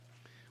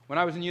When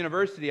I was in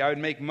university, I would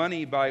make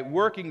money by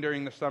working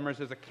during the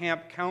summers as a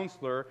camp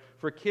counselor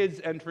for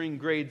kids entering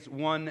grades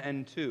 1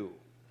 and 2.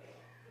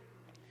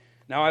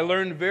 Now, I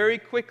learned very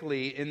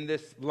quickly in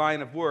this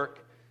line of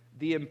work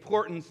the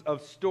importance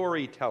of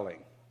storytelling.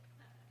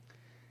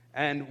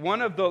 And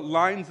one of the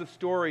lines of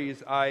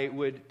stories I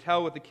would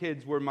tell with the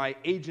kids were my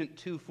Agent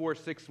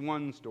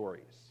 2461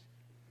 stories,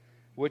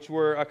 which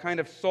were a kind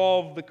of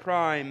solve the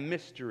crime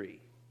mystery.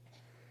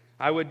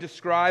 I would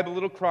describe a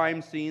little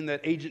crime scene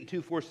that Agent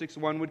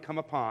 2461 would come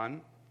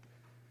upon.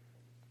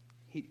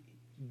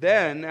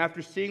 Then,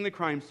 after seeing the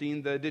crime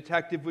scene, the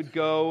detective would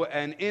go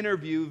and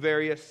interview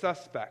various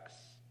suspects.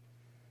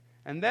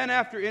 And then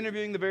after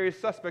interviewing the various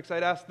suspects,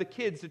 I'd ask the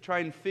kids to try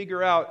and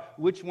figure out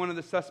which one of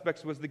the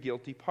suspects was the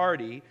guilty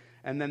party.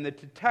 And then the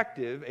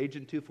detective,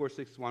 Agent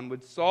 2461,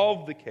 would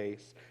solve the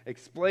case,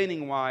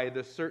 explaining why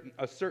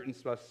a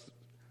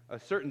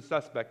certain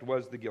suspect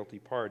was the guilty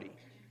party.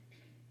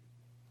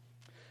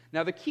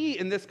 Now, the key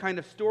in this kind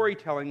of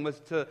storytelling was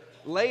to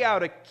lay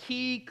out a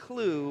key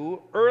clue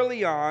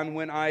early on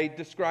when I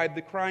described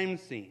the crime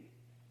scene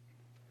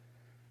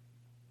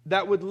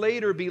that would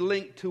later be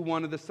linked to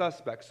one of the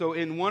suspects. So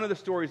in one of the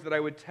stories that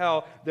I would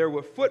tell, there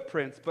were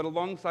footprints, but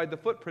alongside the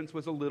footprints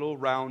was a little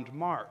round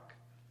mark.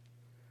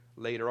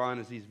 Later on,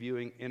 as he's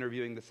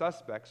interviewing the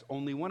suspects,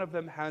 only one of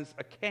them has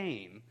a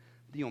cane,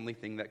 the only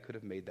thing that could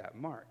have made that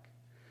mark.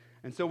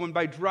 And so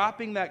by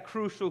dropping that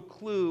crucial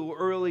clue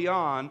early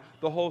on,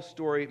 the whole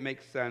story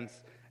makes sense,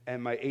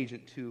 and my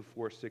Agent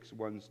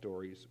 2461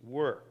 stories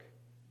work.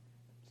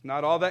 It's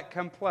not all that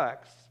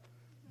complex,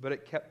 but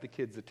it kept the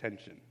kids'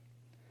 attention.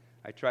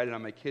 I tried it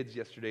on my kids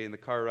yesterday in the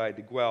car ride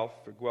to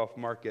Guelph for Guelph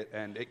Market,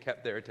 and it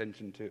kept their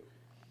attention too.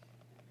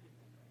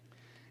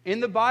 In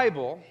the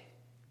Bible,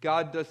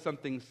 God does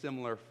something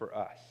similar for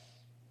us.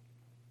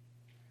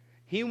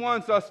 He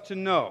wants us to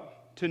know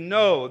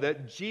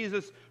that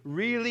Jesus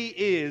really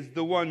is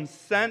the one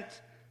sent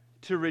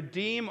to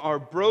redeem our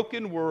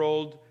broken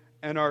world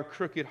and our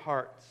crooked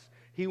hearts.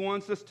 He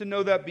wants us to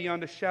know that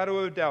beyond a shadow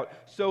of a doubt.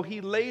 So he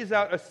lays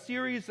out a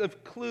series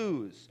of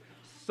clues,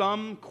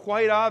 some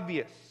quite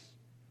obvious,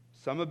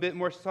 some a bit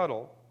more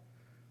subtle.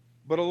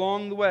 But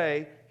along the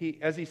way,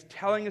 as he's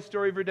telling a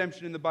story of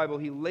redemption in the Bible,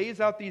 he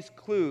lays out these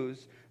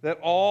clues that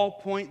all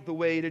point the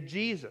way to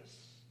Jesus.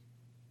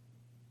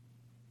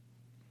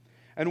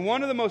 And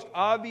one of the most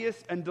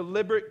obvious and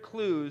deliberate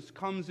clues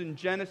comes in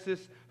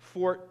Genesis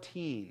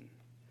 14.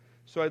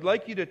 So I'd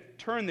like you to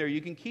turn there. You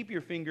can keep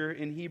your finger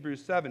in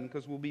Hebrews 7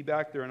 because we'll be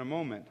back there in a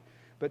moment.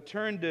 But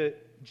turn to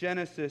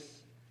Genesis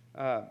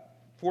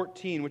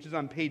 14, which is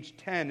on page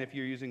 10 if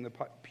you're using the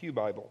Pew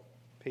Bible.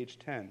 Page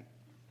 10.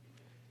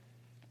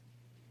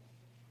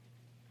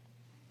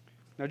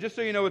 Now, just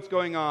so you know what's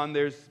going on,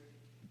 there's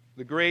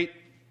the great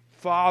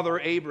father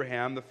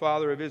Abraham, the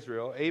father of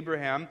Israel,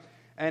 Abraham,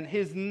 and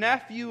his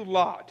nephew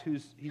Lot,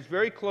 he's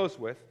very close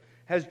with,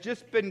 has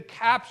just been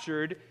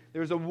captured.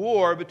 There's a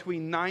war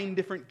between 9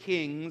 different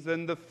kings,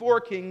 and the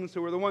 4 kings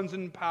who are the ones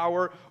in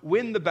power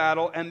win the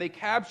battle, and they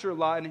capture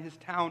Lot in his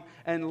town,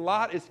 and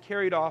Lot is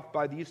carried off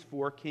by these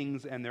 4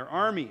 kings and their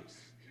armies.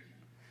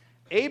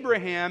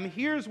 Abraham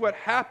hears what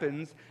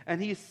happens,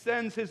 and he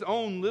sends his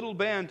own little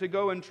band to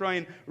go and try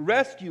and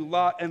rescue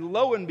Lot, and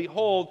lo and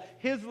behold,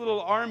 his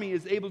little army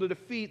is able to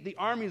defeat the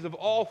armies of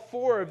all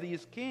 4 of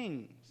these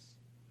kings.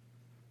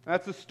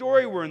 That's the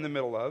story we're in the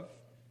middle of.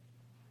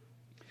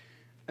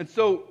 And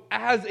so,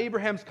 as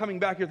Abraham's coming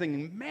back, you're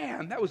thinking,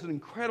 man, that was an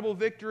incredible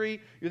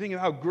victory. You're thinking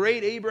of how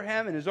great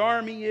Abraham and his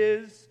army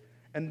is.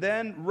 And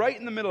then, right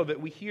in the middle of it,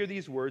 we hear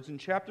these words in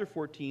chapter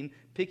 14,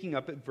 picking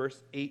up at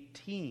verse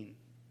 18.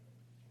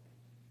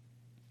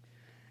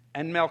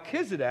 And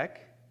Melchizedek,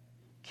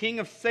 king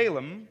of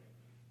Salem,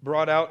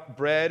 brought out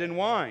bread and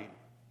wine.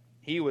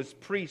 He was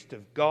priest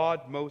of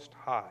God Most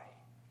High.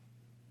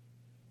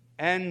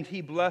 And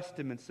he blessed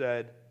him and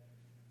said,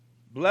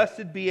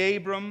 Blessed be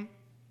Abram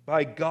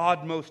by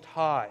God Most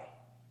High,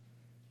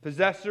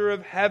 possessor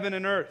of heaven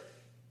and earth.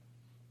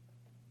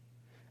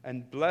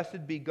 And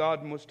blessed be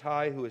God Most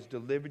High, who has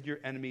delivered your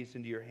enemies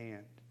into your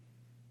hand.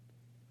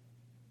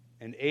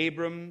 And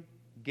Abram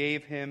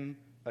gave him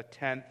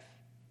 1/10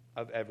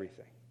 of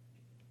everything.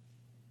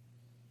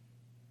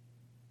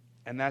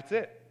 And that's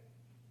it.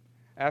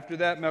 After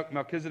that,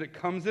 Melchizedek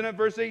comes in at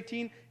verse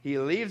 18. He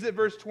leaves at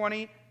verse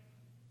 20.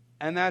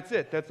 And that's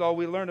it. That's all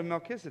we learned of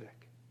Melchizedek.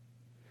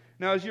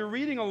 Now, as you're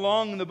reading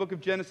along in the book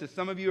of Genesis,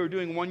 some of you are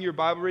doing one-year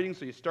Bible reading,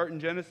 so you start in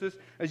Genesis.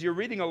 As you're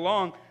reading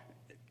along,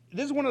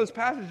 this is one of those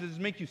passages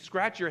that make you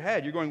scratch your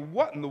head. You're going,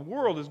 what in the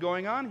world is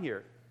going on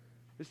here?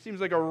 This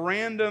seems like a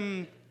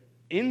random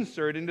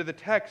insert into the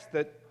text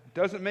that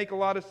doesn't make a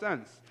lot of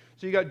sense.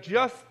 So you got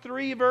just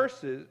 3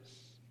 verses.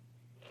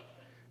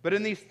 But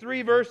in these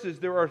 3 verses,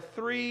 there are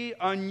 3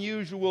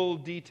 unusual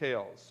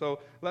details. So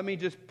let me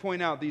just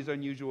point out these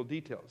unusual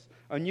details.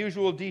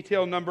 Unusual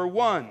detail number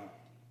 1,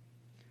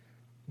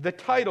 the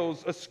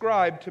titles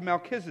ascribed to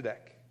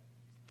Melchizedek.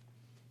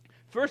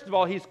 First of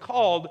all, he's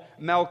called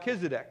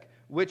Melchizedek,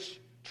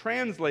 which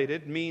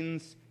translated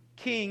means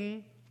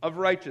king of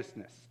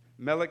righteousness.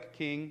 Melech,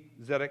 king,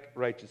 Zedek,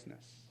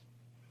 righteousness.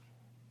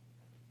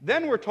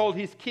 Then we're told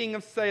he's king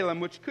of Salem,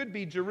 which could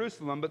be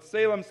Jerusalem, but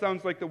Salem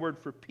sounds like the word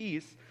for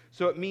peace,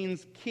 so it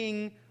means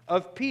king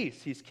of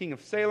peace. He's king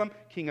of Salem,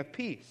 king of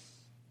peace.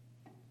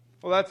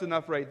 Well, that's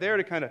enough right there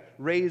to kind of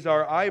raise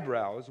our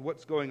eyebrows.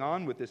 What's going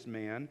on with this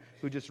man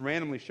who just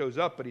randomly shows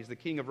up, but he's the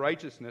king of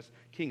righteousness,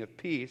 king of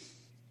peace?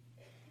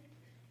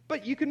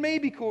 But you can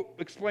maybe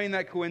explain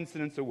that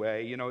coincidence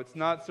away. It's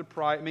not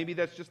surprise. Maybe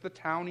that's just the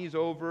town he's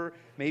over.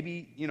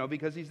 Maybe,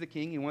 because he's the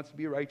king, he wants to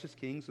be a righteous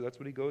king, so that's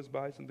what he goes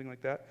by, something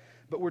like that.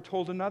 But we're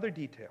told another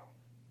detail.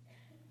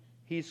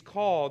 He's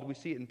called, we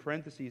see it in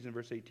parentheses in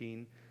verse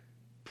 18,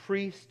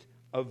 priest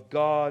of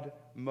God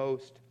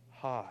Most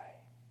High.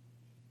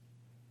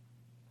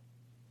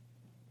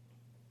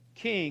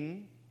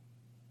 King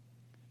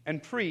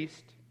and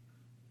priest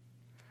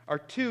are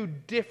two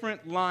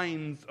different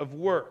lines of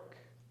work.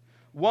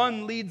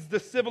 One leads the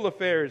civil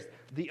affairs,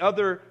 the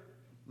other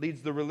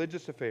leads the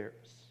religious affairs.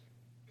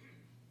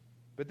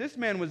 But this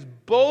man was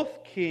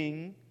both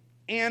king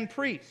and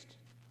priest.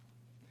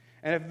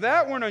 And if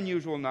that weren't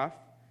unusual enough,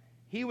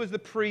 he was the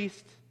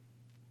priest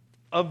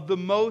of the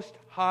Most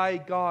High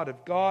God,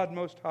 of God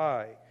Most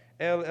High,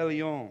 El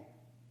Elyon.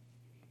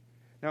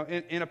 Now,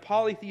 in a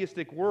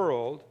polytheistic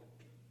world,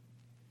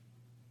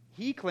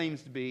 he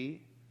claims to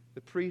be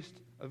the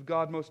priest of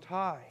God Most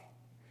High.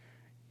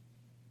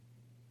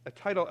 A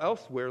title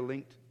elsewhere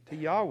linked to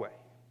Yahweh,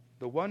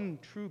 the one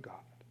true God.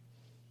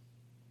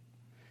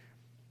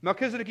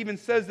 Melchizedek even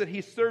says that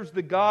he serves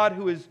the God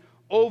who is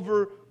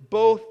over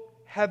both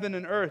heaven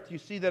and earth. You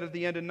see that at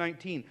the end of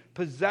 19.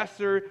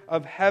 Possessor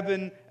of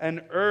heaven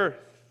and earth.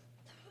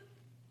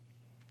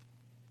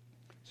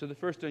 So the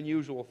first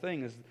unusual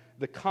thing is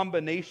the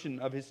combination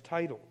of his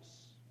titles.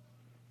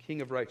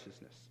 King of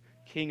righteousness,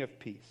 King of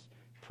peace,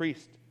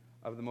 priest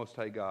of the Most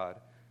High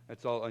God.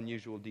 That's all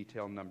unusual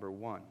detail number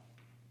one.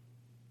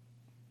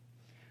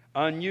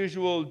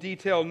 Unusual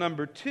detail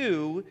number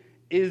two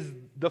is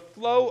the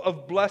flow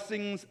of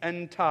blessings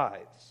and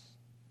tithes.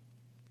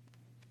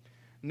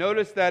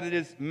 Notice that it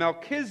is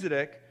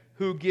Melchizedek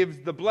who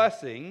gives the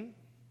blessing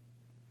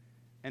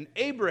and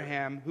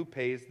Abraham who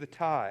pays the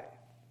tithe.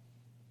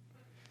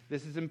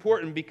 This is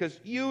important because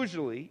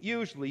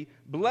usually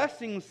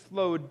blessings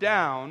flow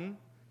down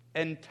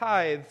and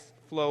tithes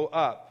flow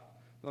up.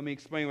 Let me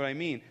explain what I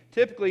mean.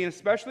 Typically, and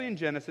especially in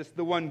Genesis,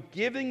 the one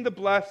giving the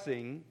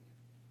blessing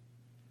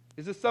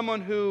is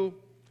someone who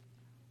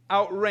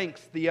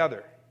outranks the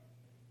other.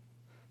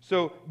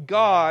 So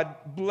God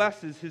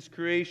blesses his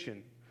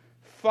creation.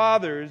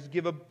 Fathers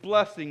give a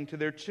blessing to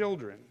their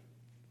children.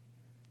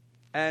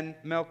 And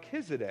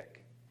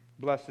Melchizedek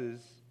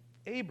blesses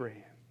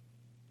Abraham.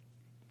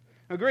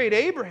 Now, great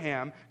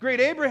Abraham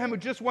who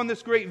just won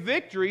this great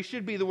victory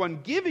should be the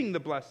one giving the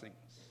blessings.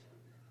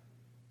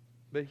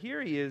 But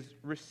here he is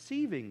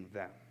receiving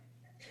them.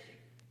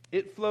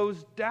 It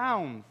flows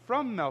down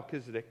from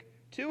Melchizedek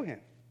to him.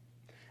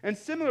 And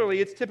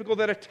similarly, it's typical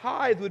that a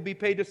tithe would be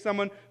paid to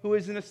someone who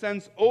is, in a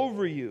sense,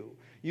 over you.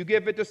 You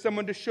give it to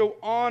someone to show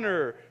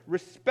honor,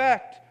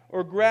 respect,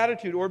 or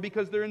gratitude, or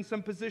because they're in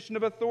some position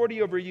of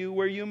authority over you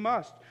where you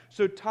must.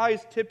 So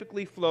tithes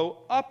typically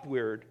flow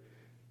upward.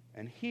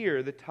 And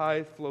here, the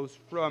tithe flows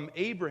from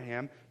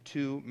Abraham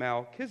to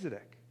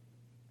Melchizedek.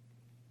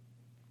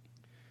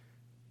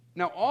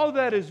 Now, all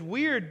that is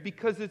weird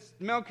because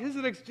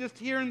Melchizedek's just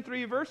here in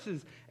 3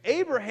 verses.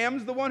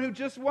 Abraham's the one who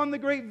just won the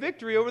great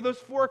victory over those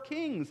 4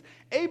 kings.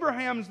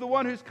 Abraham's the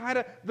one who's kind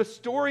of the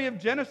story of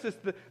Genesis.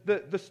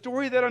 The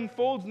story that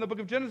unfolds in the book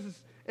of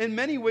Genesis in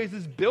many ways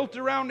is built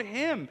around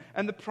him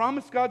and the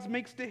promise God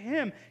makes to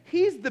him.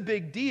 He's the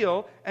big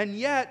deal, and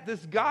yet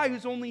this guy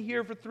who's only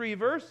here for 3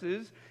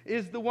 verses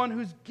is the one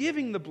who's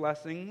giving the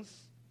blessings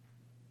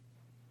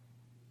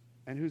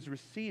and who's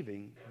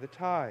receiving the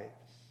tithes.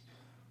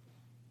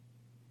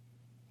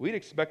 We'd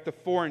expect the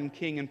foreign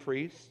king and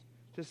priest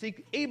to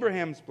seek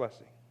Abraham's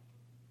blessing.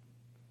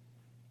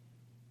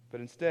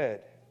 But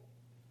instead,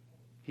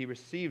 he's the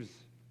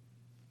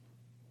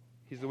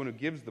one who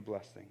gives the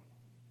blessing.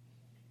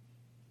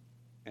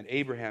 And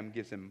Abraham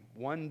gives him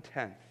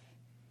 1/10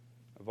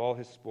 of all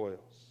his spoils.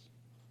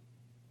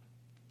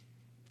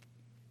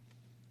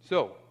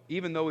 So,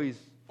 even though he's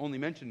only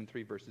mentioned in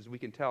 3 verses, we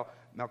can tell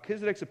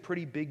Melchizedek's a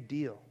pretty big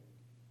deal.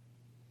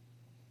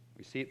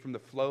 We see it from the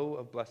flow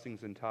of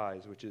blessings and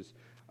tithes, which is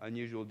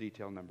unusual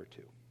detail number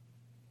 2.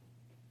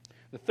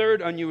 The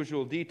third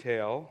unusual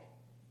detail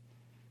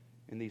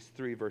in these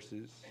 3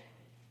 verses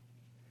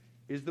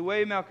is the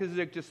way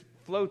Melchizedek just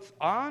floats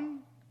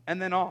on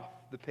and then off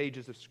the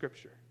pages of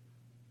Scripture.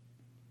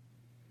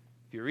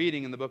 If you're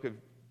reading in the book of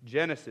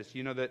Genesis,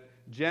 you know that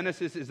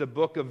Genesis is a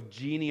book of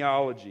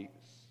genealogies.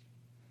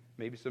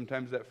 Maybe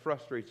sometimes that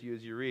frustrates you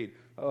as you read.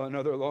 Oh,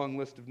 another long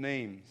list of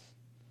names.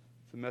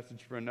 It's a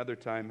message for another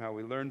time how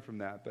we learn from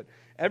that. But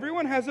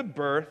everyone has a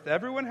birth.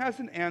 Everyone has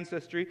an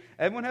ancestry.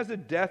 Everyone has a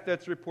death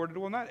that's reported.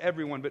 Well, not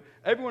everyone, but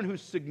everyone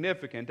who's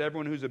significant,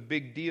 everyone who's a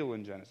big deal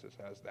in Genesis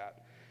has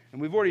that.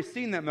 And we've already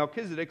seen that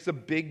Melchizedek's a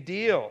big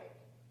deal.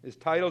 His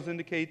titles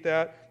indicate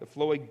that. The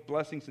flowing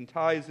blessings and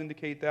tithes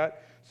indicate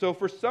that. So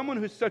for someone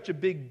who's such a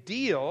big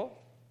deal,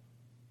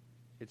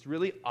 it's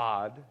really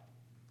odd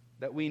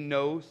that we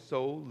know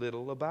so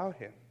little about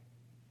him.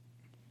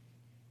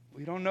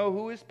 We don't know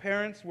who his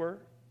parents were.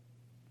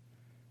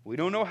 We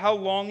don't know how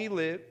long he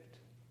lived.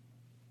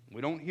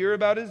 We don't hear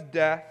about his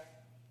death.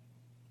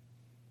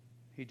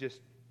 He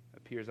just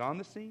appears on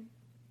the scene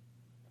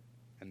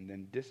and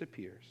then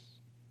disappears.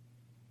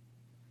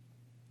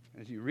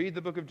 As you read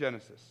the book of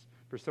Genesis,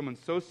 for someone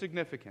so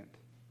significant,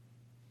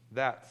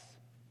 that's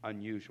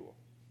unusual.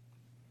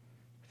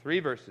 3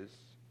 verses,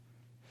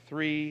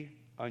 3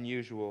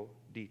 unusual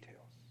details.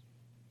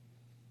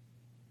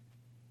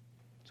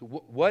 So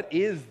what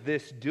is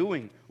this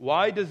doing?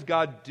 Why does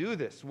God do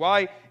this?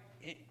 Why,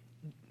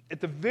 at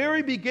the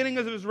very beginning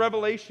of his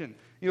revelation,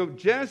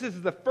 Genesis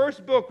is the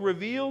first book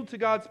revealed to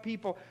God's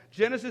people.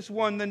 Genesis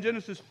 1, then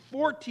Genesis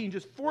 14,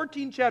 just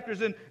 14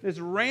 chapters in, this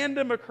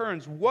random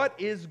occurrence. What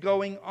is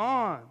going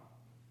on?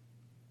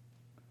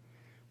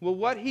 Well,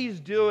 what he's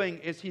doing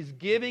is he's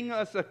giving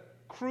us a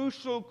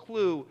crucial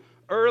clue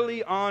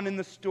early on in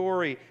the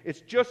story.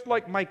 It's just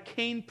like my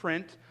cane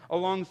print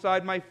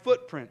alongside my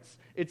footprints.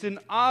 It's an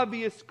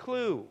obvious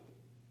clue.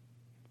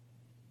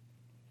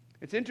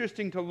 It's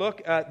interesting to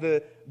look at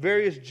the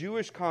various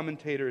Jewish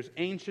commentators,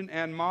 ancient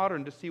and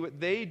modern, to see what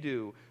they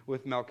do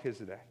with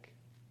Melchizedek.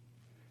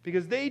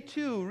 Because they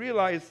too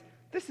realize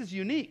this is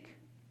unique.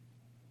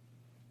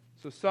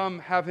 So some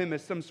have him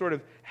as some sort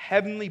of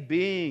heavenly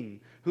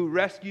being who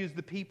rescues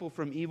the people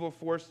from evil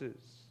forces.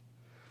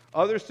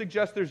 Others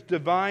suggest there's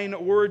divine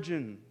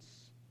origins.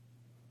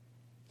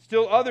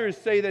 Still others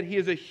say that he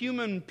is a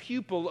human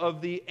pupil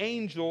of the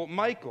angel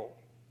Michael.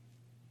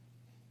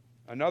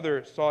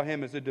 Another saw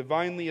him as a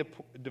divinely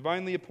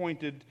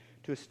appointed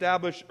to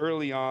establish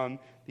early on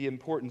the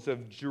importance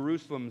of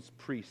Jerusalem's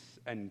priests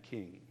and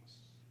kings.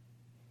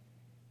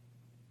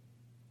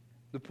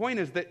 The point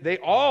is that they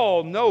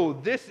all know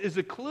this is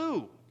a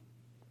clue.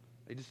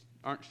 They just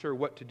aren't sure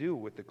what to do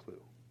with the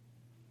clue.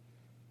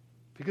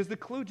 Because the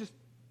clue just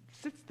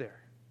sits there,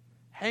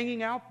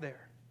 hanging out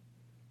there.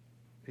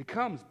 It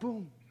comes,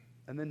 boom,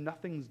 and then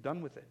nothing's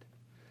done with it.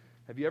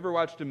 Have you ever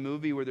watched a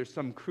movie where there's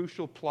some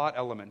crucial plot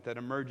element that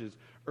emerges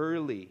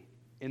early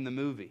in the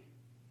movie,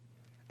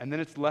 and then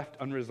it's left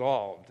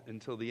unresolved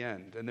until the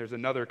end, and there's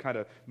another kind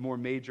of more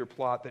major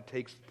plot that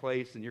takes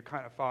place, and you're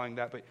kind of following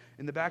that, but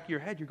in the back of your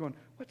head you're going,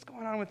 what's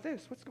going on with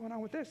this? What's going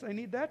on with this? I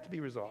need that to be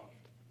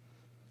resolved.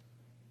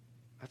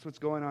 That's what's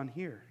going on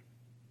here.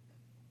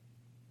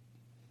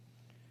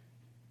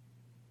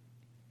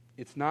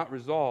 It's not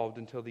resolved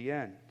until the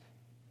end.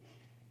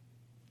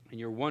 And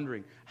you're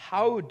wondering,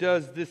 how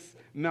does this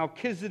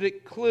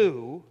Melchizedek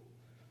clue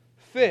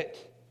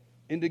fit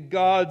into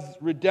God's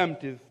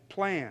redemptive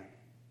plan?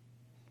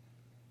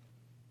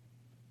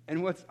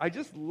 And I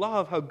just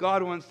love how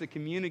God wants to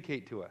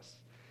communicate to us.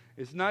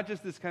 It's not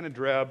just this kind of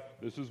drab,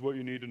 this is what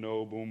you need to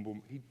know, boom,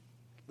 boom. He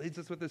leads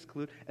us with this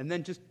clue. And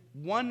then just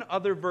one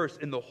other verse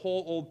in the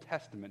whole Old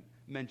Testament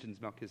mentions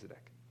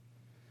Melchizedek.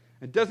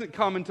 It doesn't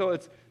come until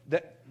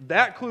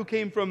that clue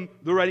came from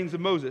the writings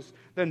of Moses.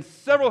 Then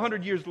several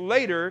hundred years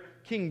later,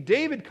 King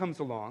David comes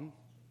along.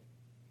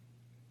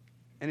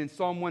 And in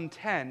Psalm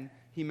 110,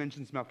 he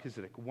mentions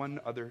Melchizedek one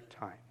other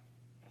time.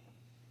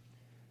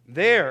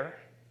 There,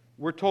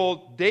 we're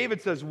told,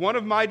 David says, one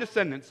of my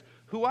descendants,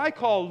 who I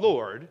call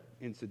Lord,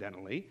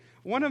 incidentally,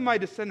 one of my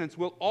descendants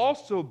will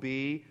also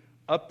be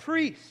a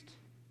priest.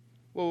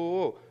 Whoa, whoa,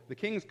 whoa. The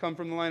kings come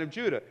from the line of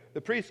Judah.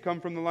 The priests come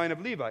from the line of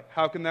Levi.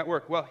 How can that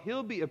work? Well,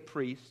 he'll be a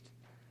priest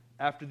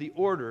after the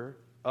order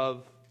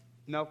of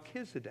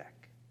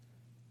Melchizedek,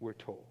 we're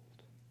told.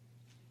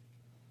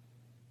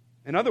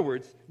 In other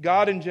words,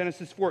 God in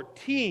Genesis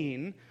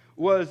 14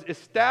 was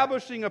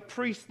establishing a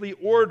priestly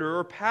order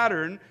or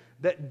pattern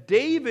that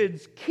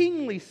David's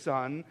kingly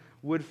son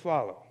would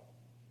follow.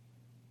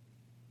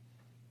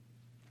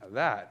 Now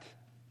that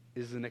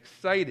is an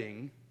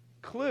exciting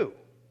clue.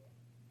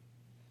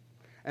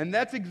 And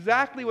that's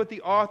exactly what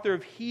the author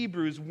of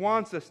Hebrews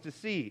wants us to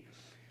see.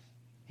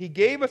 He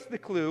gave us the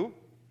clue.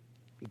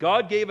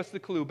 God gave us the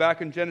clue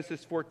back in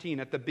Genesis 14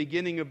 at the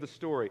beginning of the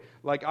story,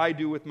 like I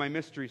do with my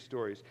mystery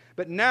stories.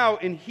 But now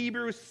in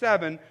Hebrews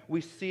 7,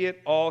 we see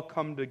it all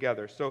come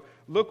together. So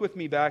look with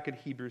me back at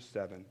Hebrews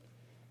 7.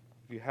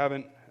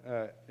 If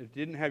you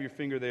didn't have your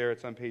finger there,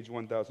 it's on page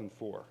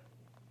 1004.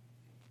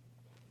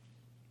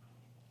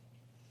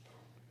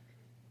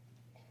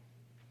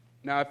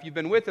 Now, if you've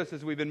been with us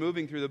as we've been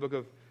moving through the book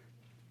of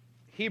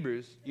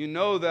Hebrews, you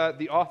know that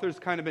the author's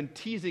kind of been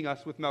teasing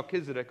us with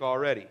Melchizedek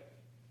already.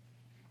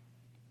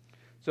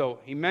 So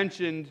he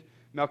mentioned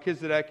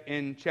Melchizedek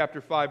in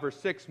chapter 5, verse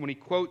 6, when he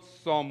quotes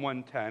Psalm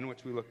 110,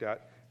 which we looked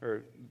at,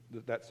 or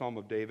that Psalm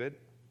of David.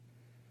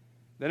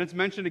 Then it's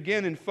mentioned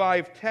again in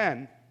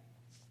 5:10.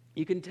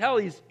 You can tell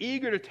he's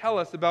eager to tell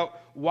us about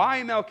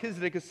why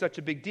Melchizedek is such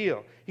a big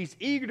deal. He's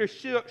eager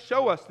to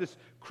show us this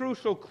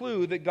crucial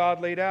clue that God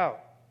laid out.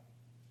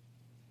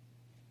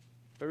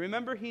 But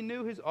remember, he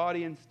knew his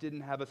audience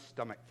didn't have a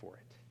stomach for it.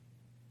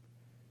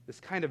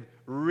 This kind of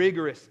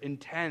rigorous,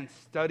 intense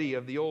study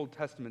of the Old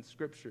Testament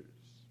scriptures.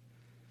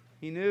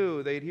 He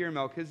knew they'd hear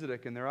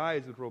Melchizedek and their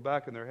eyes would roll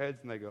back in their heads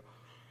and they'd go,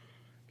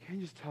 Can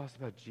you just tell us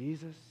about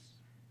Jesus?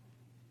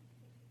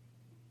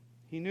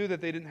 He knew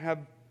that they didn't have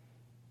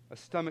a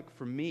stomach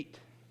for meat,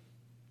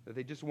 that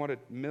they just wanted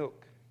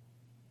milk.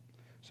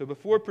 So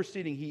before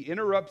proceeding, he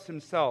interrupts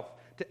himself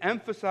to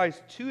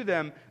emphasize to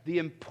them the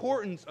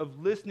importance of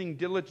listening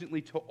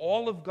diligently to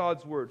all of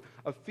God's word,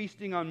 of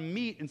feasting on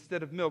meat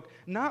instead of milk,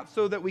 not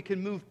so that we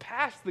can move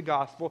past the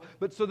gospel,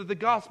 but so that the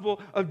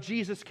gospel of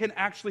Jesus can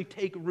actually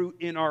take root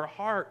in our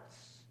hearts.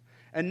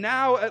 And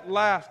now, at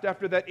last,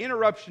 after that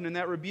interruption and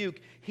that rebuke,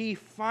 he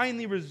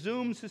finally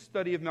resumes his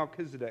study of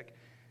Melchizedek.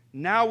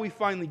 Now we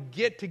finally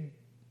get to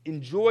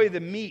enjoy the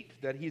meat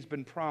that he's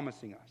been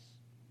promising us.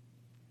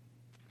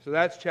 So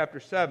that's chapter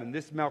 7,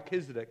 this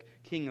Melchizedek,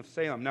 king of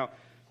Salem. Now,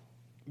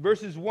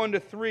 verses 1 to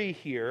 3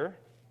 here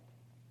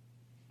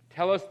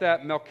tell us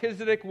that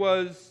Melchizedek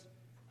was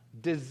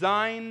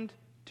designed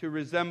to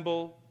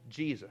resemble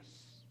Jesus.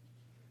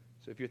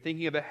 So if you're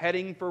thinking of a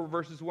heading for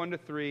verses 1 to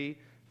 3,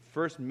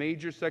 first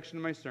major section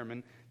of my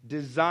sermon,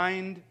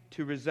 designed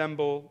to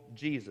resemble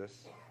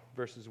Jesus,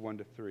 verses 1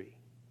 to 3.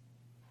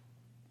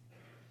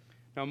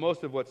 Now,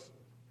 most of what's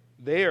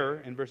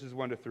there in verses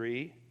 1 to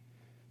 3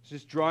 is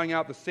just drawing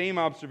out the same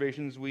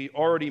observations we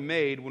already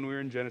made when we were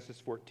in Genesis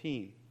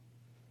 14.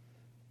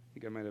 I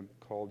think I might have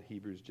called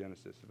Hebrews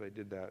Genesis. If I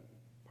did that,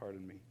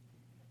 pardon me.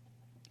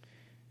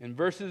 In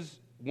verses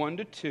 1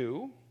 to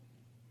 2,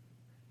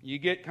 you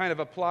get kind of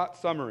a plot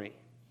summary.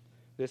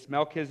 This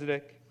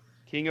Melchizedek,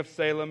 king of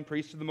Salem,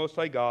 priest of the Most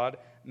High God,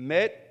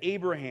 met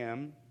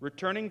Abraham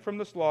returning from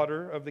the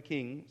slaughter of the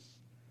kings,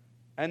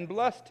 and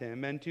blessed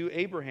him, and to him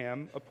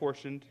Abraham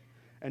apportioned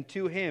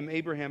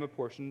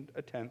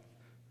a tenth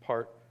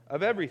part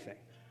of everything.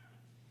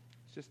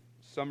 It's just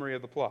a summary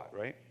of the plot,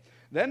 right?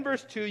 Then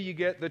verse 2, you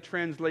get the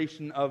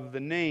translation of the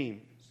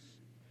names.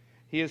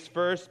 He is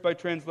first, by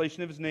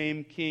translation of his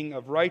name, King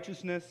of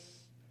Righteousness,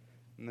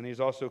 and then he's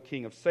also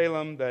King of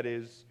Salem, that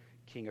is,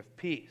 King of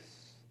Peace.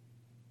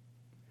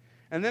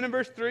 And then in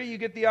verse 3, you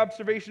get the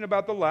observation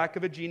about the lack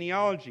of a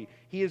genealogy.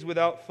 He is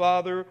without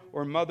father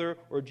or mother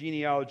or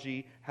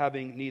genealogy,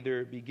 having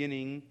neither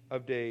beginning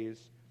of days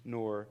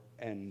nor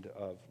end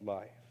of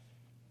life.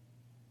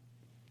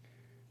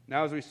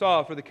 Now, as we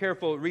saw, for the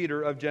careful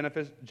reader of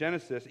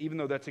Genesis, even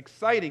though that's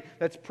exciting,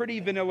 that's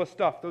pretty vanilla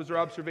stuff. Those are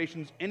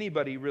observations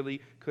anybody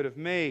really could have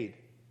made.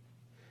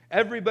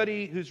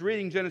 Everybody who's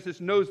reading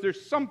Genesis knows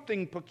there's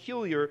something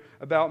peculiar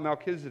about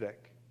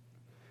Melchizedek.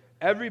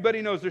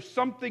 Everybody knows there's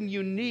something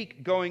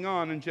unique going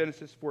on in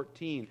Genesis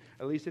 14,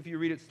 at least if you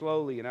read it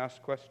slowly and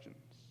ask questions.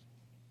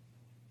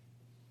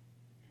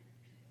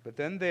 But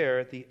then there,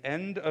 at the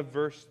end of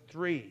verse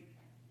 3,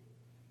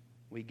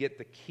 we get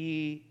the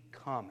key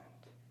comment.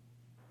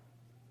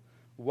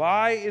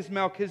 Why is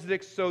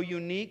Melchizedek so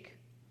unique?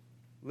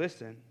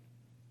 Listen.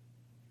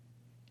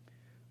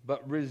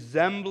 But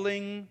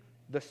resembling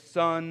the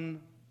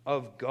Son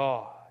of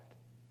God.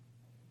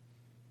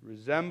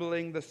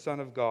 Resembling the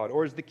Son of God.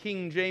 Or as the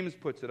King James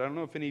puts it, I don't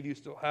know if any of you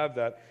still have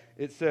that,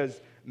 it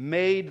says,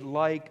 made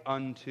like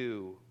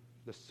unto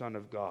the Son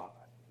of God.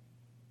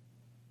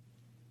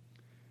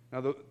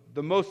 Now,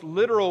 the most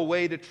literal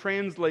way to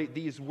translate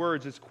these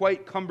words is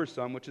quite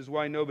cumbersome, which is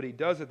why nobody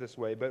does it this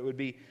way, but it would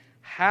be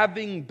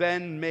having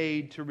been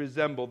made to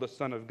resemble the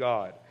Son of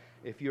God.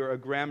 If you're a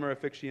grammar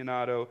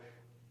aficionado,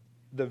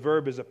 the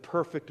verb is a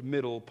perfect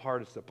middle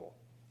participle.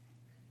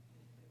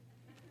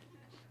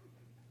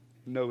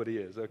 Nobody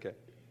is, okay.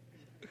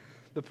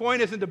 The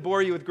point isn't to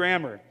bore you with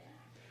grammar.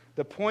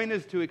 The point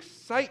is to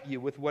excite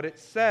you with what it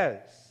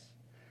says.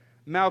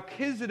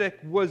 Melchizedek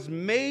was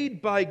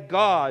made by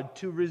God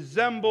to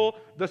resemble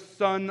the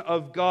Son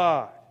of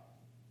God.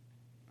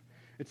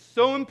 It's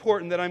so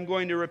important that I'm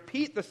going to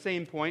repeat the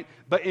same point,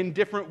 but in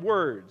different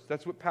words.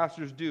 That's what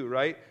pastors do,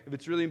 right? If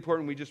it's really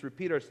important, we just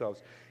repeat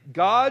ourselves.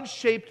 God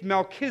shaped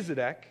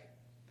Melchizedek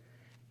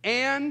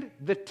and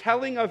the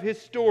telling of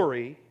his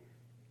story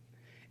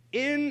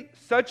in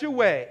such a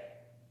way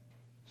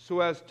so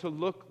as to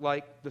look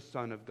like the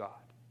Son of God.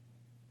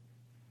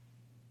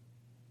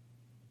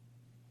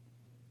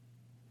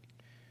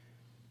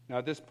 Now,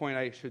 at this point,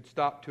 I should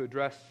stop to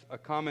address a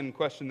common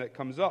question that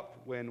comes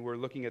up when we're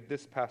looking at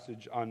this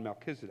passage on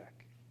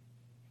Melchizedek.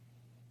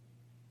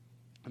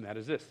 And that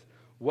is this.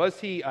 Was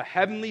he a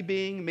heavenly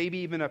being, maybe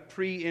even a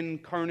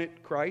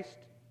pre-incarnate Christ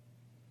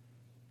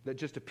that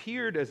just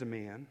appeared as a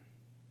man?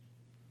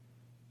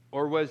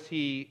 Or was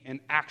he an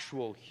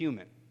actual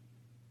human?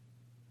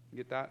 You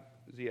get that?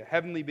 Is he a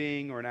heavenly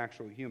being or an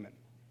actual human?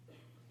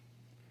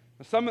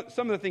 Some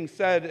of the things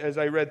said as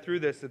I read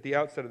through this at the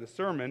outset of the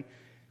sermon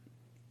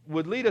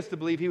would lead us to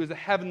believe he was a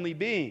heavenly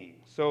being.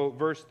 So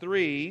verse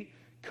 3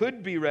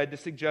 could be read to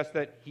suggest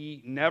that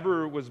he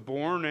never was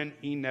born and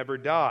he never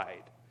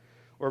died.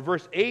 Or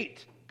verse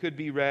 8 could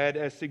be read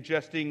as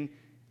suggesting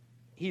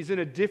he's in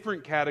a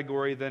different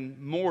category than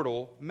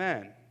mortal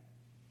men.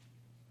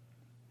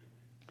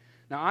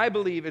 Now, I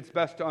believe it's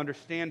best to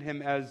understand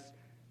him as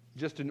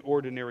just an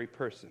ordinary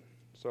person.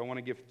 So I want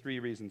to give 3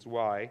 reasons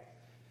why.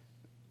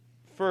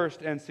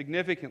 First, and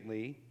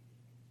significantly,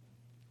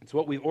 it's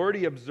what we've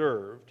already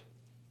observed,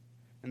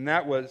 and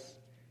that was,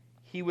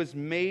 he was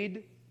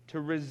made to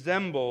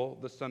resemble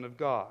the Son of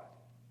God.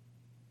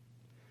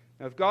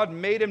 Now, if God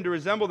made him to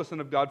resemble the Son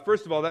of God,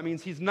 first of all, that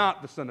means he's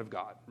not the Son of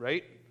God,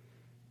 right?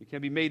 You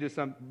can't be made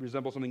to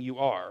resemble something you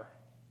are.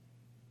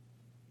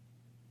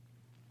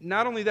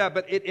 Not only that,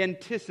 but it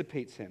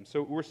anticipates him.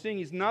 So we're seeing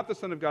he's not the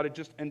Son of God, it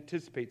just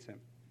anticipates him.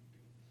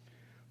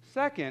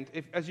 Second,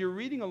 as you're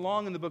reading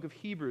along in the book of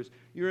Hebrews,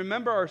 you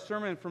remember our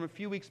sermon from a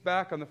few weeks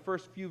back on the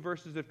first few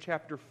verses of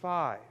chapter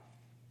 5.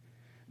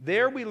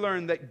 There we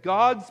learn that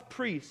God's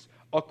priests,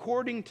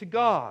 according to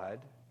God,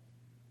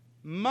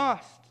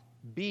 must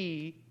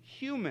be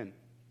human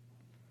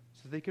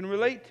so they can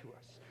relate to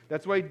us.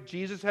 That's why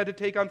Jesus had to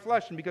take on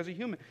flesh and because a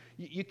human.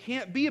 You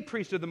can't be a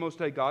priest of the Most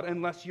High God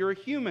unless you're a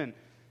human.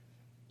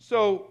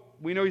 So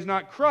we know he's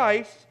not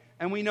Christ,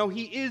 and we know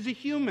he is a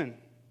human.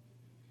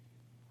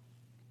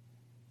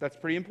 That's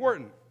pretty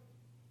important.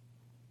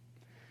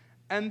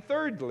 And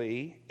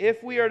thirdly,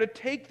 if we are to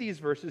take these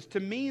verses to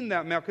mean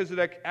that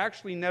Melchizedek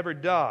actually never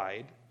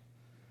died,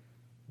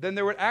 then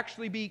there would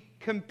actually be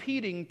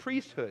competing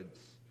priesthoods.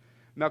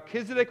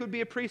 Melchizedek would be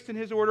a priest in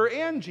his order,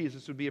 and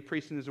Jesus would be a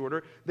priest in his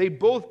order. They'd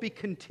both be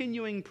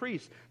continuing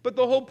priests. But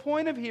the whole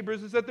point of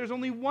Hebrews is that there's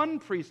only one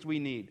priest we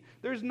need.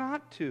 There's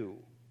not two.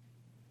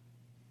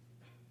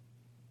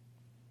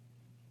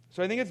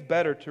 So I think it's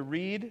better to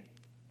read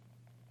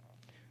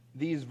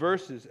these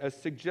verses as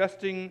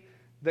suggesting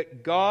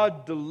that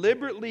God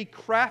deliberately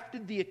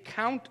crafted the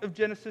account of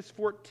Genesis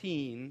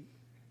 14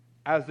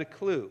 as a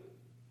clue.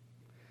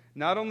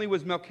 Not only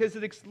was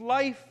Melchizedek's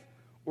life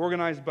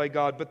organized by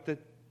God, but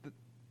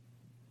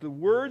the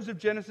words of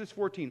Genesis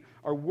 14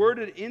 are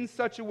worded in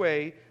such a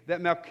way that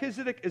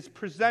Melchizedek is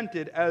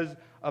presented as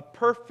a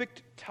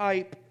perfect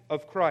type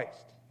of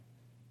Christ.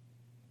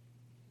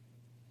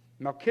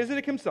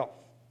 Melchizedek himself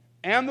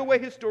and the way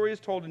his story is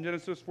told in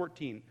Genesis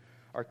 14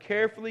 are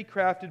carefully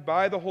crafted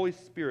by the Holy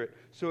Spirit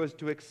so as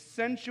to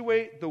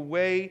accentuate the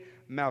way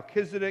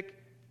Melchizedek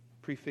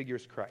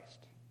prefigures Christ.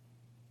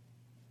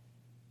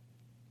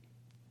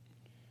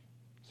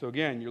 So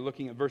again, you're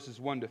looking at verses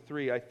 1 to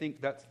 3. I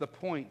think that's the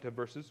point of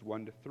verses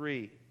 1 to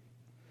 3.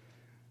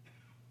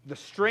 The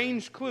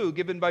strange clue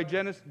given by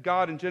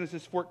God in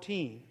Genesis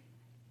 14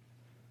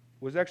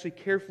 was actually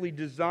carefully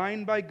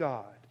designed by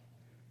God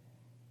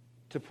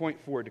to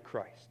point forward to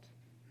Christ.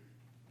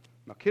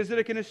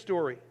 Melchizedek and his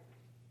story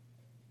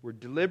were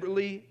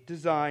deliberately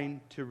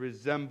designed to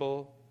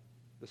resemble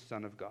the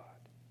Son of God.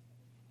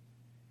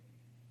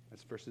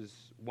 That's verses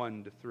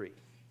 1 to 3.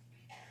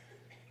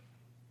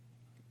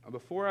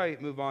 Before I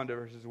move on to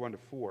verses 1 to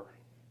 4,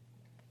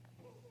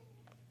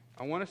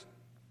 I want us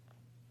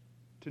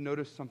to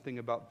notice something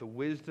about the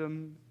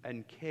wisdom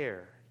and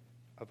care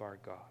of our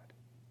God.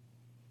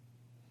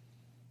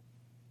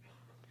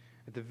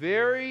 At the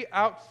very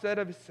outset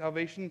of his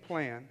salvation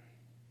plan,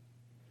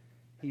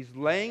 he's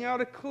laying out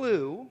a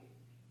clue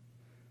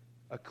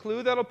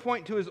that'll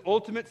point to his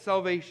ultimate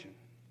salvation.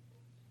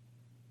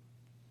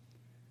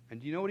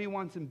 And do you know what he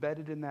wants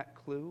embedded in that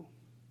clue?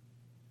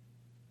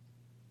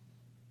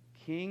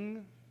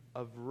 King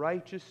of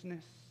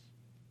righteousness,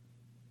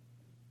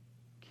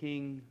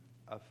 King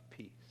of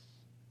peace.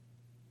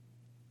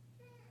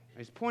 And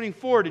he's pointing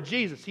forward to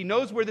Jesus. He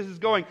knows where this is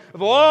going.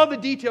 Of all the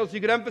details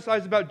you could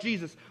emphasize about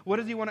Jesus, what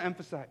does he want to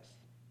emphasize?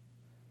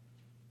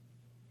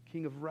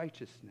 King of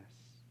righteousness,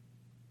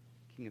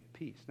 King of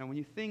peace. Now, when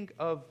you think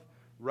of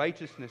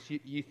righteousness,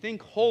 you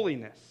think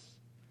holiness,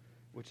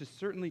 which is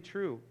certainly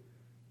true,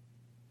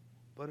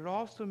 but it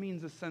also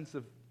means a sense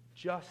of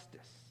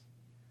justice.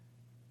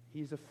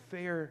 He's a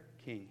fair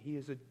king. He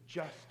is a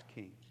just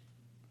king.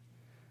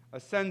 A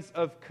sense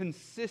of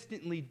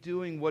consistently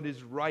doing what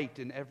is right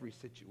in every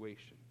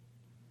situation,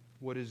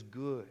 what is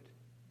good.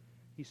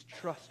 He's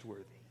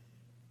trustworthy.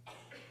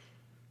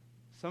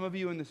 Some of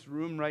you in this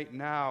room right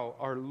now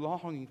are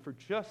longing for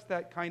just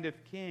that kind of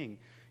king.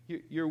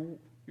 Your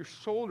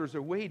shoulders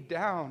are weighed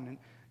down,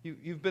 and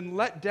you've been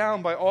let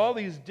down by all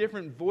these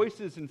different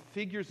voices and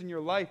figures in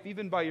your life,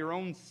 even by your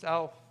own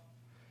self.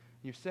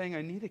 You're saying,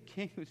 I need a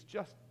king who's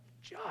just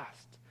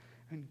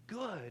and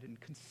good and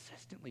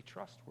consistently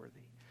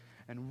trustworthy.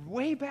 And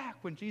way back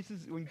when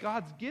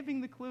God's giving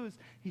the clues,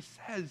 he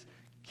says,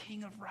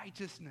 King of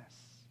righteousness.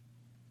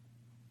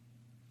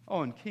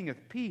 Oh, and King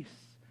of peace.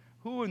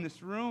 Who in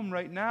this room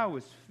right now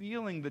is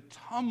feeling the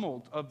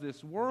tumult of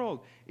this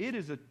world? It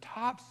is a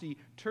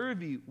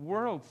topsy-turvy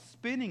world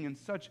spinning in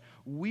such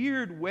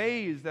weird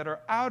ways that are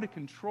out of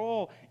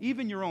control.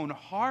 Even your own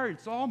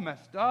heart's all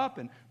messed up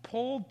and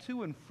pulled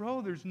to and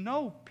fro. There's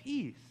no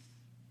peace.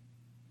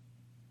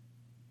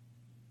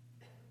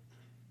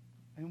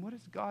 And what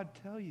does God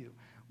tell you?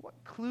 What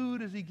clue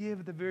does he give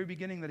at the very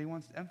beginning that he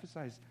wants to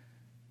emphasize?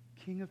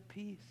 King of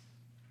peace.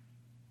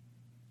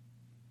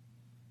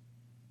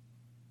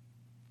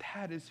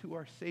 That is who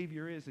our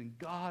Savior is, and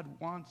God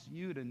wants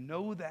you to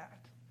know that.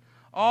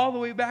 All the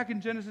way back in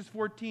Genesis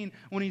 14,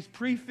 when he's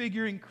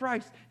prefiguring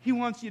Christ, he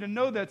wants you to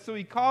know that, so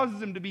he causes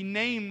him to be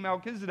named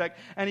Melchizedek,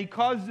 and he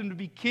causes him to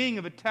be king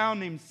of a town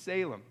named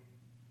Salem,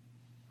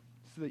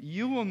 so that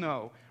you will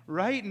know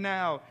right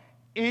now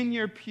in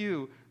your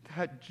pew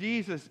that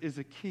Jesus is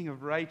a king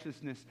of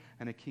righteousness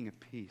and a king of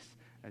peace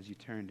as you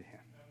turn to him.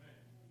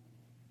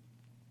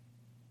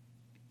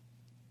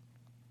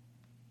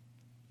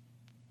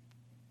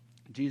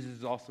 Jesus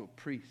is also a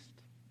priest.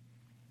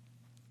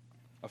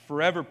 A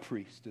forever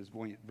priest, as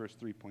verse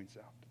 3 points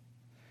out.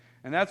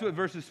 And that's what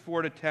verses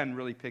 4 to 10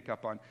 really pick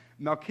up on.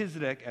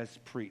 Melchizedek as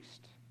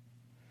priest.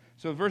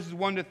 So verses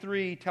 1 to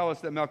 3 tell us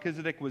that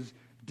Melchizedek was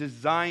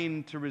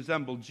designed to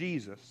resemble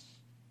Jesus.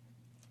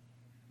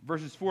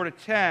 Verses 4 to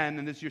 10,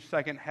 and this is your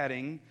second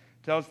heading,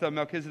 tells us that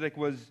Melchizedek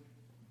was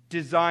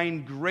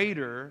designed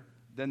greater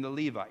than the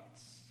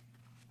Levites.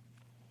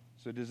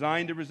 So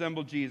designed to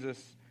resemble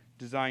Jesus,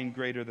 designed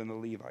greater than the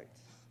Levites.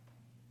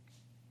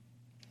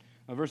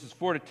 Now, verses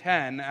 4 to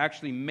 10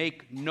 actually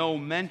make no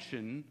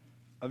mention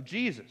of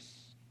Jesus.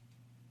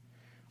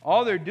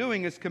 All they're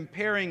doing is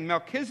comparing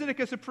Melchizedek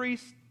as a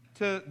priest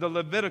to the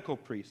Levitical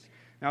priests.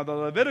 Now, the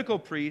Levitical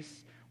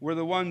priests were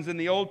the ones in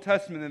the Old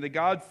Testament that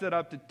God set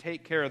up to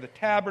take care of the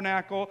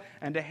tabernacle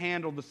and to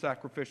handle the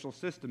sacrificial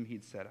system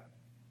he'd set up.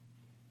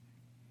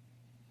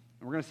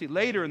 And we're going to see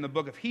later in the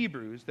book of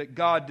Hebrews that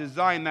God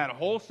designed that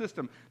whole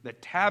system, the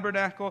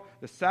tabernacle,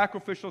 the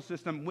sacrificial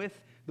system, with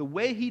the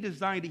way he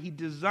designed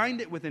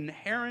it with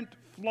inherent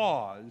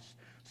flaws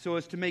so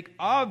as to make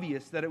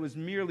obvious that it was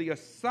merely a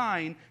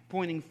sign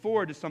pointing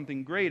forward to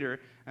something greater.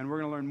 And we're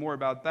going to learn more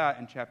about that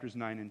in chapters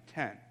 9 and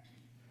 10.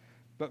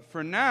 But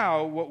for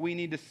now, what we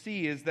need to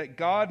see is that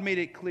God made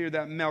it clear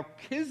that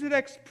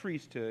Melchizedek's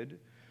priesthood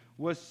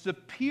was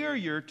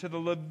superior to the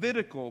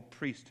Levitical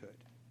priesthood.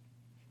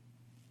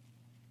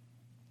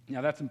 Now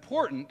that's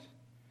important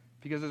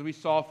because as we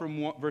saw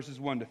from verses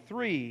 1 to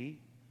 3,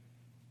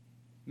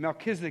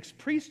 Melchizedek's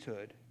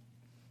priesthood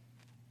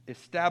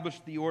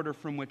established the order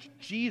from which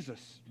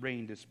Jesus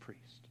reigned as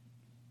priest.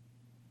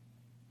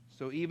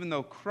 So even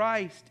though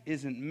Christ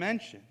isn't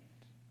mentioned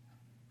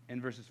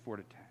in verses 4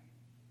 to 10,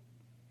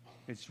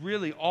 it's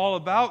really all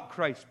about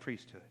Christ's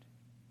priesthood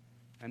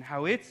and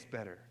how it's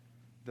better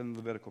than the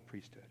Levitical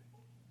priesthood.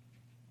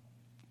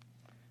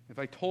 If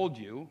I told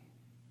you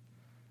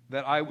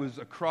that I was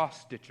a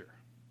cross-stitcher,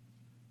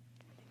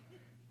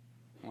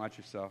 watch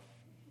yourself,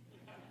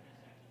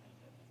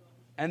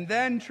 and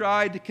then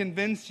tried to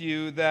convince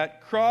you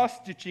that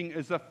cross-stitching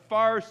is a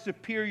far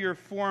superior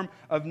form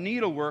of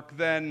needlework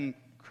than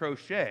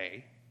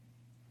crochet,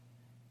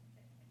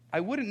 I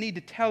wouldn't need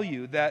to tell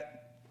you that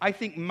I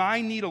think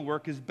my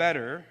needlework is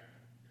better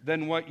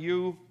than what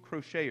you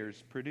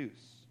crocheters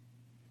produce.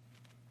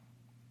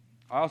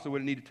 I also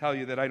wouldn't need to tell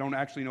you that I don't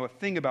actually know a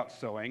thing about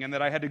sewing and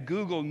that I had to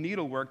Google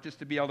needlework just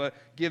to be able to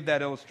give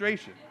that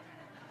illustration.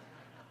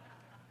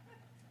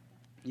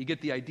 You get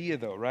the idea,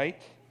 though,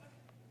 right?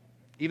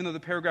 Even though the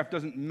paragraph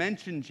doesn't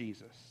mention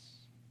Jesus,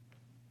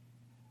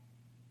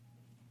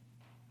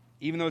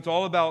 even though it's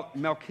all about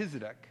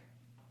Melchizedek,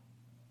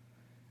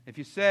 if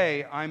you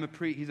say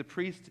he's a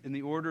priest in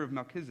the order of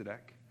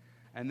Melchizedek,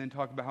 and then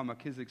talk about how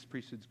Melchizedek's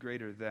priesthood is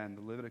greater than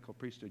the Levitical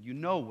priesthood, you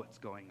know what's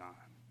going on.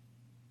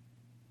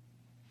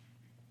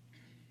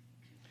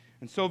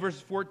 And so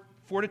verses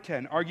 4 to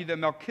 10 argue that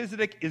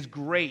Melchizedek is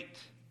great,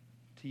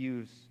 to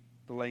use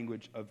the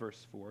language of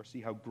verse 4.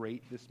 See how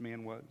great this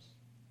man was?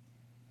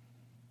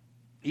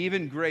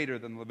 Even greater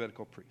than the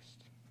Levitical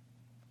priest.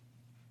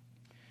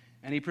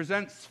 And he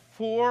presents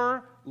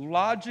 4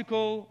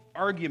 logical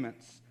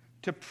arguments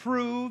to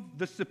prove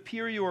the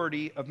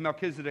superiority of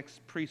Melchizedek's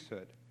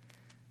priesthood.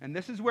 And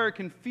this is where it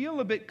can feel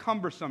a bit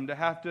cumbersome to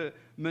have to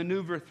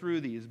maneuver through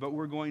these, but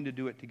we're going to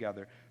do it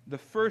together. The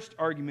first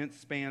argument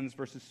spans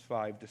verses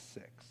 5 to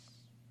 6.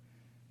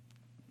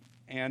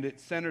 And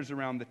it centers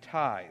around the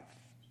tithe.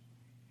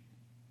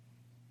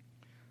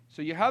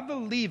 So you have the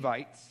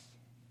Levites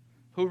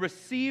who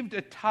received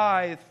a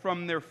tithe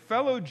from their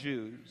fellow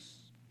Jews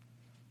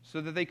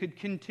so that they could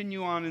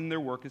continue on in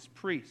their work as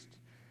priests.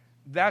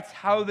 That's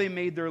how they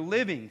made their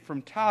living,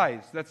 from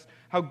tithes. That's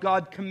how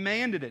God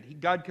commanded it.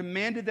 God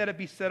commanded that it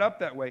be set up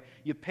that way.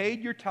 You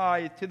paid your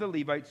tithe to the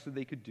Levites so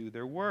they could do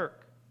their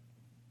work.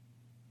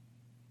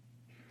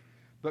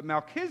 But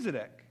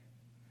Melchizedek,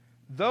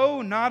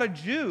 though not a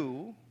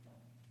Jew,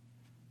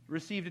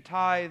 received a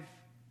tithe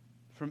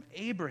from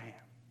Abraham.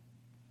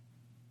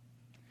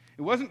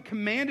 It wasn't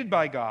commanded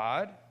by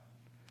God,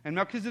 and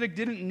Melchizedek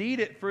didn't need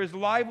it for his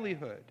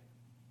livelihood.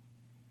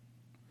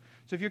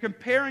 So if you're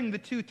comparing the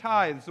two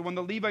tithes, the one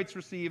the Levites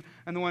received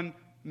and the one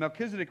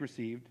Melchizedek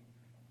received,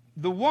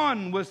 the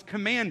one was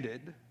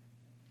commanded,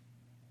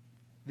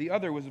 the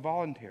other was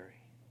voluntary.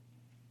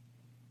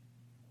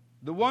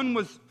 The one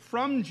was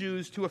from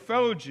Jews to a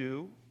fellow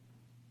Jew,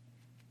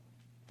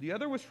 the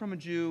other was from a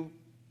Jew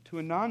to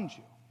a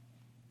non-Jew.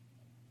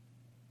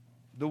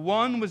 The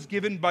one was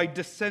given by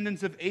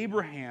descendants of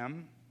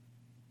Abraham,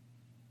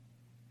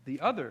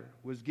 the other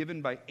was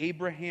given by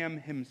Abraham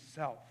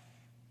himself.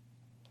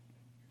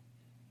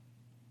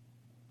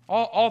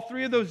 All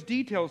 3 of those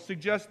details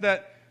suggest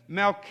that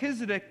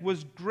Melchizedek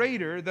was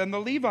greater than the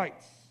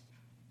Levites.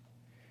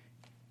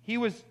 He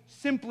was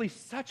simply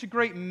such a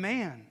great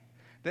man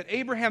that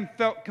Abraham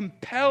felt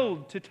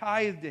compelled to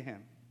tithe to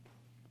him.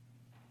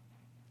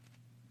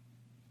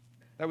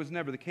 that was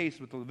never the case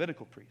with the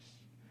Levitical priests.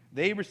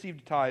 They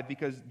received a tithe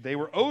because they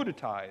were owed a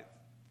tithe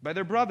by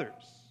their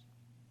brothers.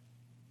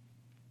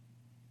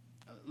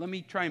 Let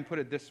me try and put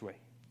it this way.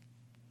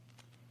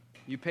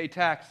 You pay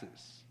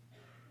taxes.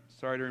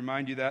 Sorry to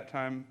remind you that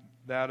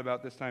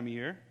about this time of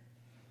year.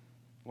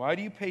 Why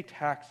do you pay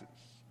taxes?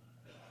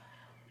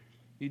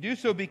 You do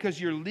so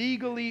because you're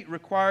legally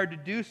required to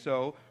do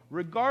so,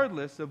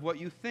 regardless of what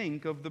you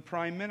think of the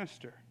prime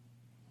minister.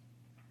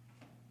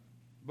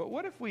 But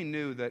what if we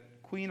knew that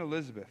Queen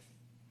Elizabeth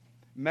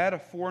met a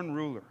foreign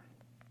ruler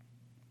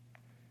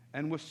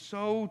and was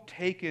so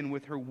taken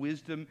with her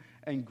wisdom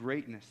and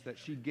greatness that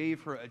she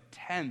gave her a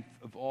tenth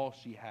of all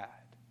she had?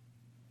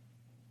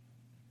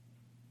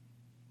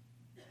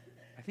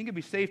 I think it'd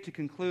be safe to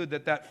conclude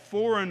that that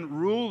foreign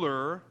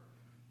ruler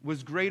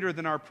was greater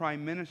than our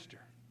prime minister,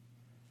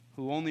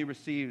 who only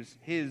receives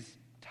his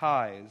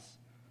tithes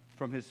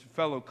from his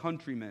fellow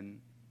countrymen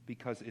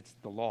because it's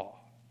the law.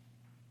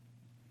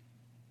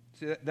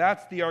 See,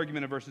 that's the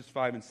argument of verses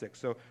 5 and 6.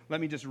 So let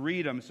me just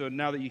read them, so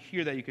now that you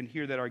hear that, you can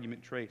hear that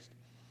argument traced.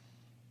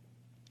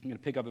 I'm going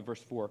to pick up at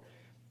verse 4.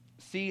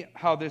 See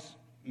how this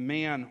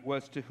man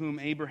was to whom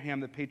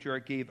Abraham the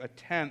patriarch gave a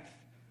tenth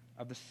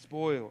of the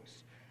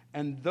spoils.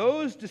 And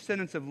those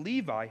descendants of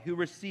Levi who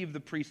receive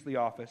the priestly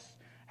office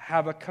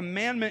have a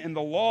commandment in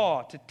the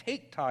law to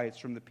take tithes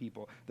from the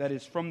people, that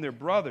is, from their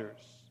brothers,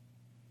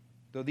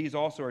 though these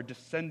also are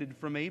descended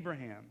from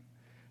Abraham.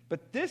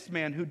 But this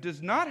man who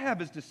does not have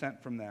his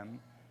descent from them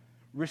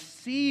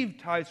received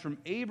tithes from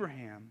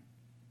Abraham.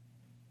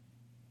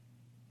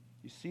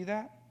 You see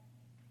that?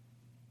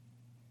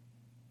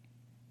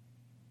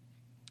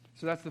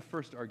 So that's the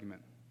first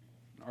argument.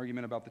 An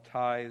argument about the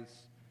tithes,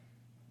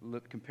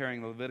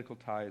 comparing the Levitical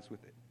tithes with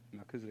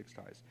Melchizedek's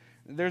tithes.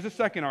 There's a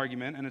second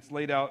argument, and it's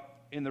laid out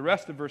in the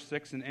rest of verse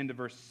 6 and into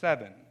verse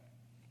 7.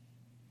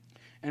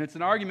 And it's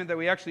an argument that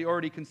we actually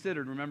already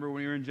considered. Remember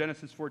when we were in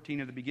Genesis 14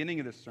 at the beginning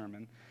of this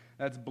sermon.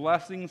 That's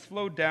blessings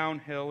flow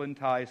downhill and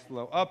tithes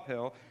flow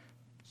uphill.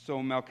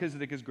 So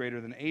Melchizedek is greater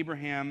than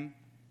Abraham.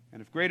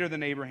 And if greater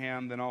than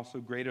Abraham, then also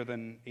greater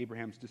than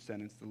Abraham's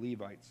descendants, the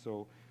Levites.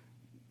 So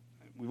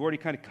we've already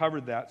kind of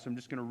covered that, so I'm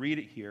just going to read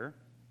it here.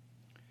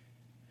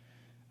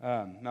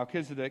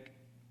 Melchizedek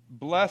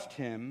blessed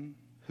him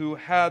who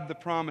had the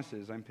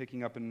promises. I'm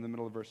picking up in the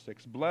middle of verse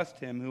 6. Blessed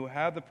him who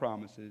had the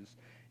promises.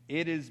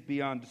 It is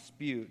beyond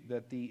dispute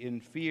that the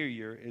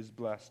inferior is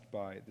blessed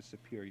by the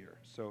superior.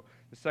 So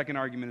the second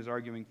argument is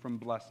arguing from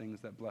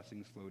blessings, that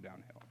blessings flow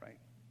downhill, right?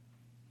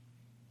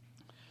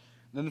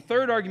 Then the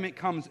third argument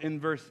comes in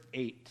verse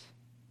 8.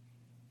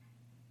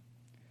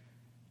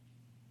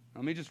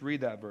 Let me just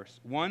read that verse.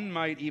 One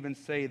might even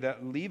say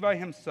that Levi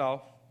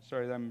himself,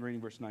 I'm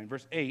reading verse 9,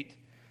 verse 8,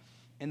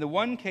 in the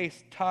one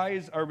case,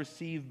 tithes are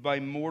received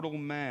by mortal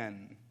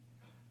man,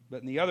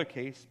 but in the other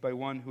case, by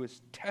one who has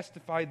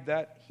testified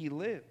that he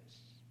lives.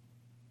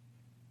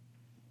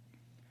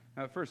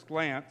 Now, at first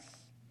glance,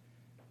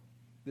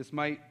 this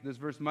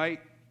verse might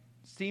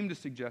seem to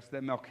suggest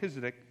that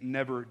Melchizedek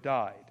never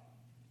died.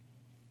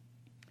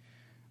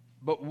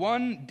 But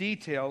one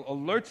detail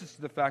alerts us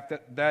to the fact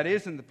that that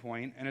isn't the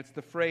point, and it's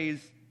the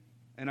phrase,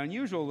 an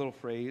unusual little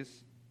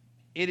phrase,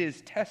 it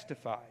is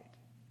testified.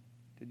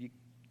 Did you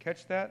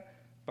catch that?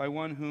 By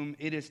one whom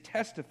it is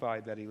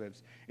testified that he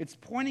lives. It's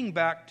pointing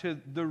back to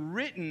the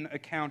written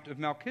account of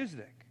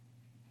Melchizedek.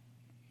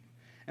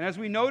 And as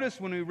we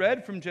noticed when we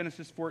read from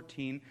Genesis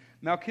 14,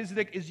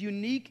 Melchizedek is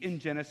unique in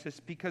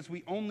Genesis because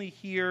we only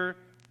hear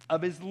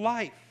of his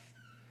life.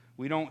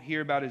 We don't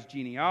hear about his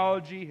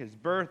genealogy, his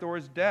birth, or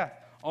his death.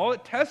 All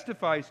it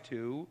testifies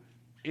to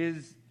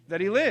is that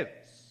he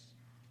lives.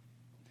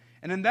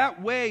 And in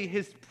that way,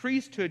 his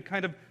priesthood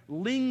kind of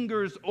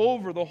lingers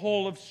over the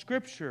whole of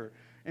Scripture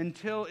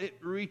until it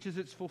reaches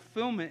its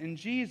fulfillment in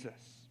Jesus.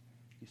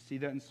 You see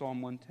that in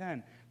Psalm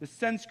 110. The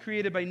sense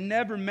created by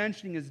never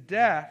mentioning his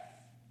death,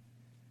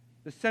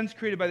 the sense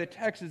created by the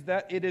text is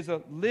that it is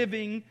a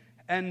living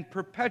and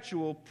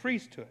perpetual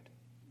priesthood.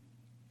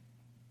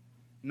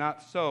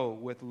 Not so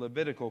with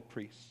Levitical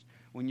priests.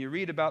 When you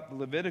read about the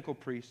Levitical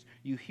priests,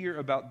 you hear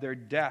about their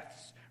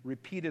deaths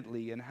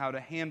repeatedly and how to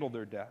handle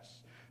their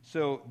deaths.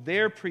 So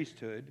their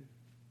priesthood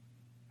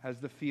has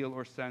the feel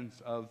or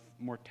sense of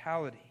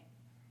mortality.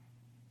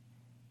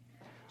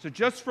 So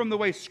just from the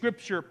way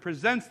Scripture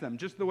presents them,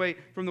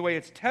 from the way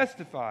it's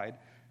testified,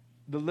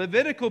 the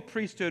Levitical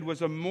priesthood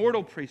was a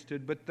mortal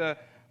priesthood, but the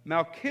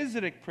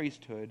Melchizedek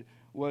priesthood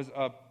was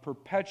a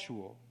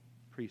perpetual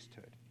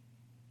priesthood,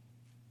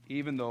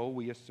 even though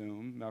we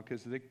assume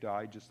Melchizedek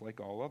died just like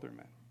all other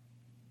men.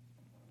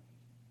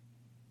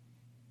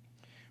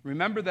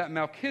 Remember that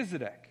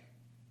Melchizedek,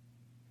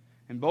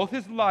 in both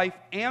his life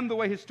and the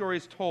way his story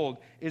is told,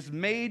 is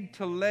made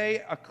to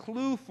lay a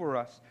clue for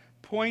us,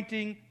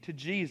 pointing to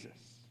Jesus.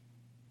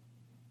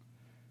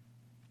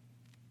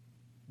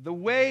 The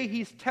way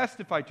he's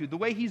testified to, the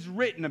way he's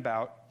written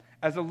about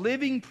as a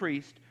living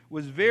priest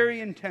was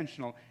very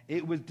intentional.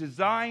 It was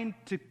designed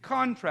to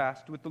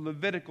contrast with the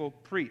Levitical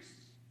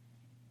priests.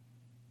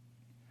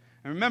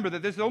 And remember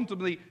that this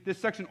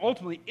section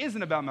ultimately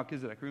isn't about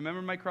Melchizedek.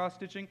 Remember my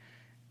cross-stitching?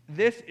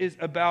 This is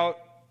about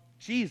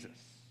Jesus.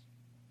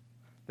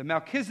 The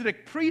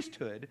Melchizedek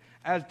priesthood,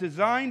 as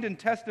designed and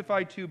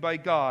testified to by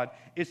God,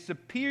 is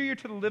superior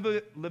to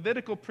the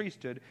Levitical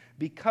priesthood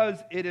because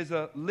it is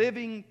a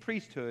living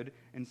priesthood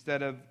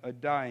instead of a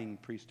dying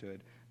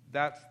priesthood.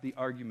 That's the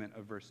argument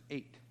of verse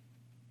 8.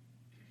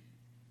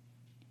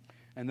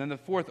 And then the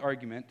fourth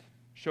argument,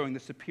 showing the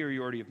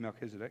superiority of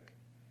Melchizedek,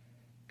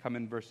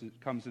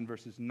 comes in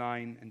verses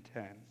 9 and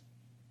 10.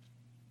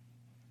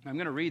 I'm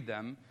going to read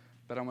them,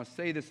 but I want to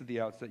say this at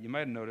the outset. You might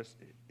have noticed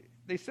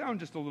they sound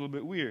just a little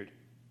bit weird.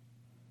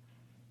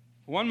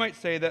 One might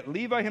say that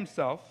Levi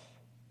himself,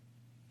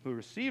 who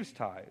receives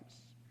tithes,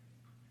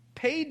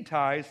 paid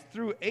tithes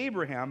through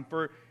Abraham,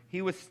 for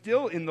he was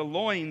still in the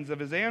loins of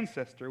his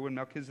ancestor when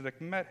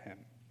Melchizedek met him.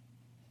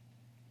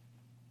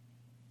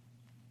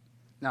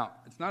 Now,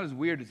 it's not as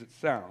weird as it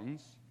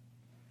sounds.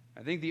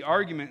 I think the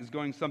argument is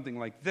going something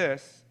like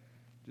this,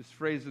 just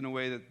phrased in a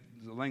way that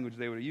is the language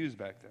they would have used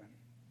back then.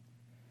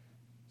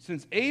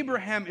 Since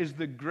Abraham is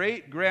the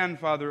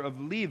great-grandfather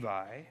of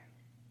Levi,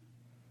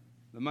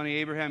 the money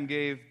Abraham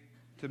gave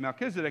to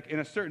Melchizedek, in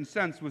a certain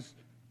sense, was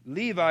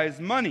Levi's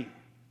money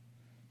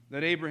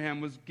that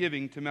Abraham was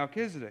giving to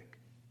Melchizedek.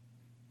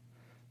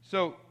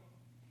 So,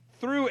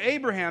 through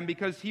Abraham,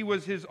 because he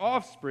was his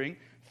offspring,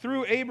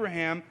 through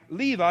Abraham,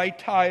 Levi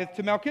tithed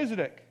to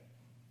Melchizedek.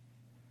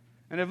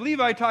 And if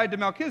Levi tithed to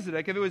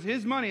Melchizedek, if it was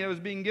his money that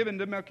was being given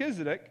to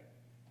Melchizedek,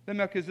 then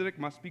Melchizedek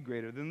must be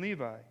greater than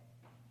Levi.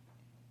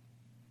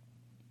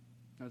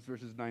 That's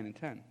verses 9 and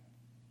 10.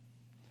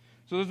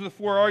 So those are the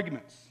four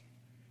arguments.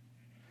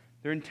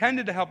 They're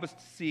intended to help us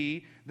to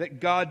see that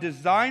God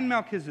designed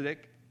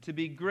Melchizedek to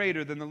be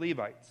greater than the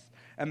Levites.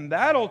 And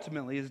that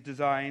ultimately is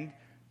designed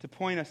to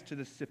point us to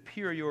the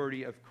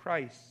superiority of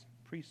Christ's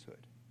priesthood.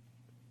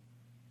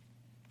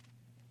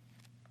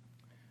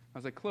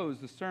 As I close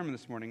the sermon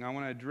this morning, I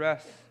want to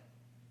address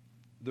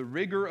the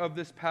rigor of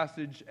this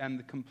passage and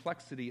the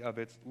complexity of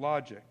its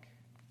logic.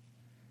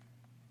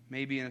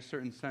 Maybe in a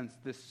certain sense,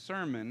 this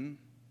sermon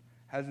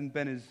hasn't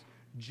been as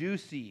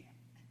juicy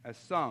as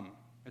some.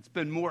 It's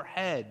been more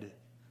head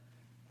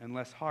and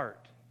less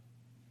heart.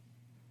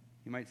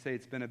 You might say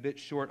it's been a bit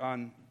short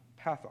on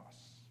pathos.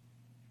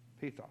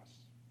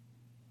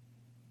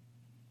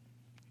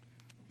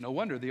 No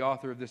wonder the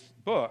author of this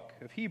book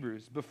of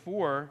Hebrews,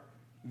 before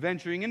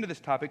venturing into this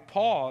topic,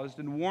 paused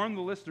and warned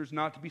the listeners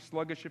not to be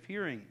sluggish of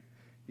hearing.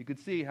 You could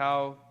see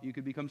how you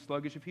could become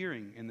sluggish of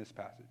hearing in this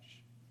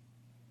passage.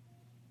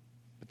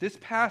 But this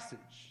passage,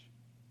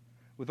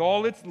 with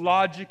all its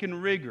logic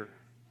and rigor,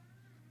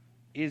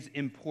 is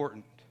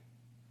important.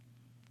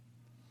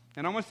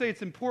 And I want to say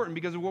it's important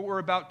because of what we're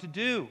about to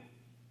do.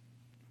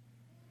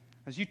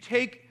 As you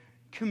take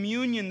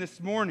communion this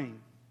morning,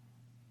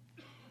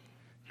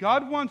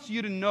 God wants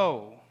you to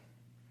know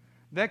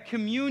that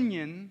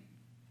communion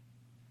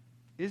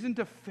isn't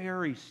a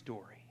fairy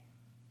story.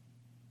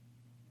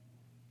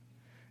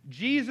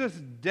 Jesus'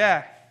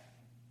 death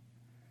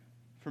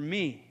for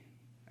me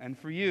and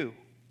for you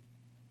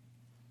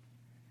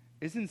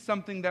isn't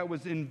something that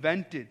was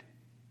invented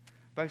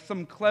by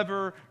some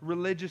clever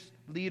religious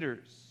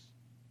leaders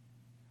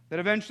that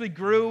eventually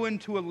grew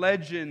into a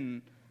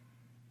legend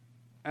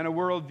and a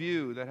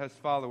worldview that has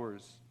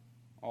followers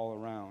all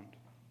around.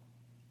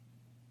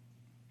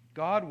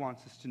 God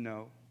wants us to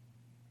know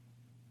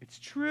it's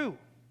true.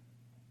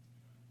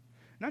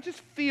 Not just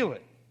feel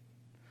it,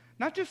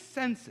 not just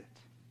sense it,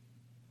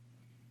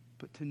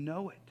 but to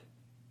know it.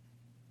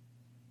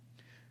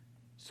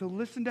 So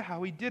listen to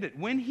how he did it.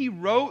 When he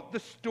wrote the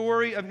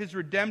story of his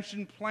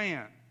redemption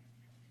plan,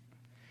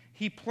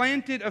 he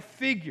planted a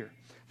figure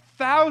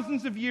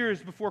thousands of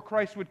years before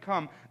Christ would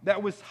come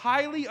that was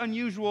highly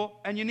unusual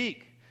and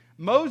unique.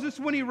 Moses,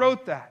 when he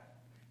wrote that,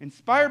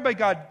 inspired by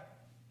God,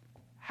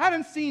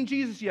 hadn't seen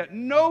Jesus yet.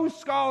 No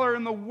scholar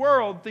in the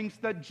world thinks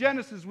that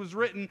Genesis was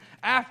written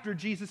after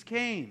Jesus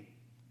came.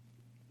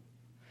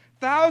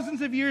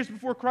 Thousands of years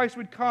before Christ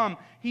would come,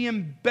 he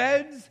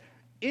embeds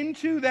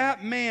into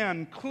that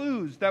man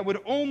clues that would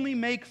only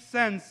make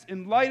sense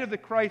in light of the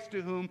Christ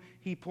to whom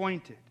he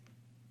pointed.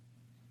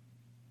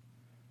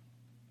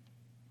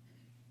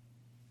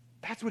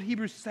 That's what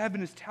Hebrews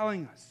 7 is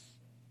telling us.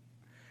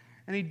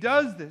 And he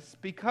does this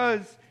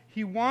because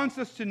he wants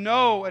us to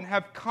know and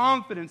have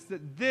confidence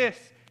that this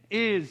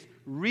is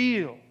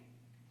real.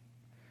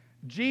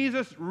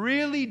 Jesus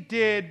really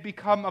did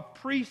become a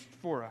priest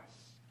for us.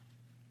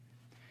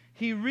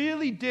 He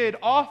really did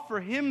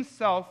offer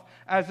himself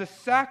as a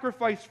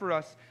sacrifice for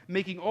us,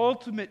 making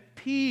ultimate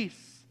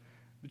peace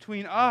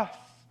between us,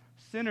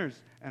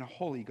 sinners, and a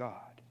holy God.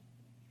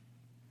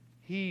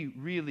 He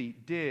really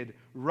did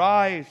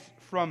rise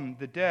from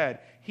the dead.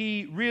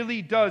 He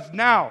really does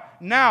now,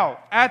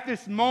 at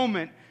this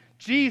moment,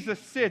 Jesus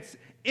sits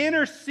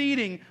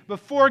interceding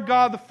before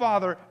God the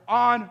Father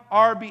on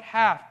our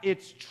behalf.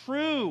 It's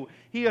true.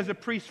 He is a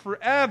priest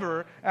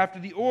forever after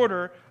the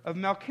order of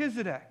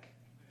Melchizedek.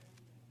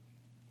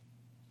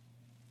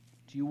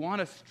 Do you want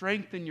to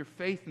strengthen your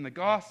faith in the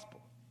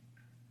gospel?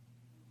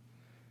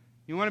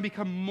 You want to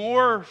become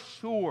more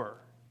sure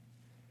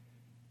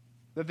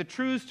that the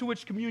truths to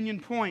which communion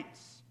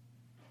points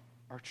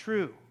are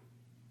true.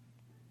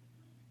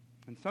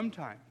 And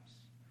sometimes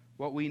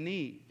what we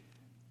need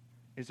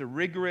is a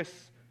rigorous,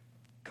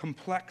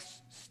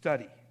 complex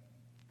study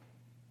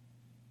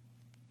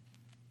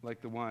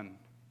like the one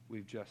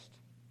we've just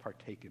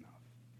partaken of.